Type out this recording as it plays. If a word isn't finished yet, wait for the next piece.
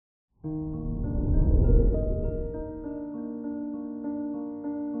Good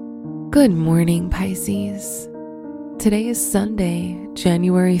morning, Pisces. Today is Sunday,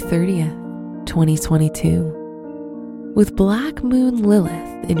 January 30th, 2022. With Black Moon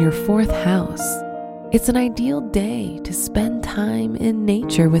Lilith in your 4th house, it's an ideal day to spend time in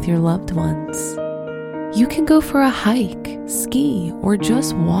nature with your loved ones. You can go for a hike, ski, or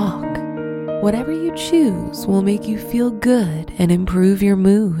just walk. Whatever you choose will make you feel good and improve your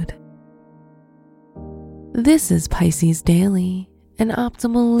mood. This is Pisces Daily, an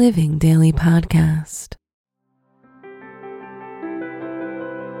optimal living daily podcast.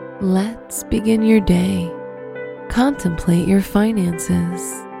 Let's begin your day. Contemplate your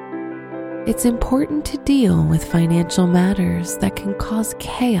finances. It's important to deal with financial matters that can cause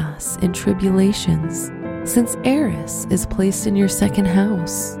chaos and tribulations, since Eris is placed in your 2nd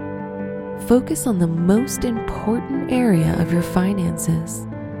house. Focus on the most important area of your finances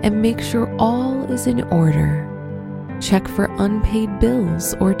and make sure all is in order. Check for unpaid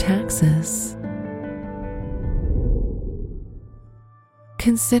bills or taxes.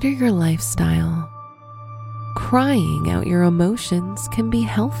 Consider your lifestyle. Crying out your emotions can be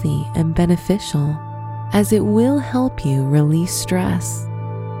healthy and beneficial, as it will help you release stress.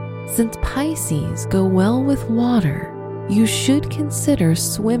 Since Pisces go well with water, you should consider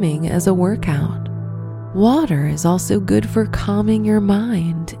swimming as a workout. Water is also good for calming your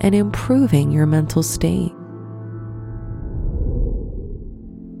mind and improving your mental state.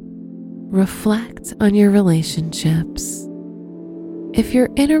 Reflect on your relationships. If you're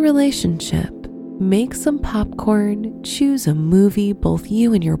in a relationship, make some popcorn, choose a movie both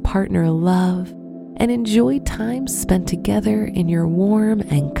you and your partner love, and enjoy time spent together in your warm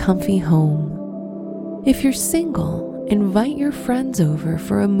and comfy home. If you're single, invite your friends over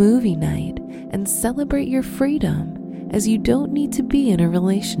for a movie night and celebrate your freedom, as you don't need to be in a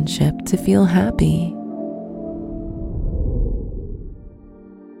relationship to feel happy.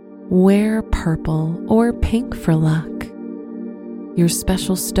 Wear purple or pink for luck. Your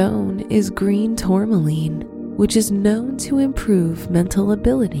special stone is green tourmaline, which is known to improve mental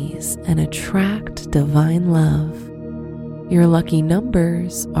abilities and attract divine love. Your lucky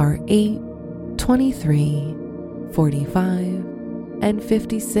numbers are 8, 23, 45, and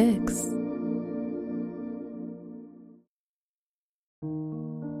 56.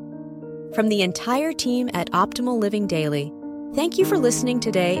 From the entire team at Optimal Living Daily, thank you for listening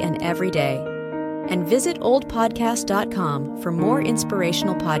today and every day. And visit oldpodcast.com for more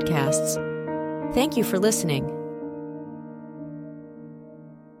inspirational podcasts. Thank you for listening.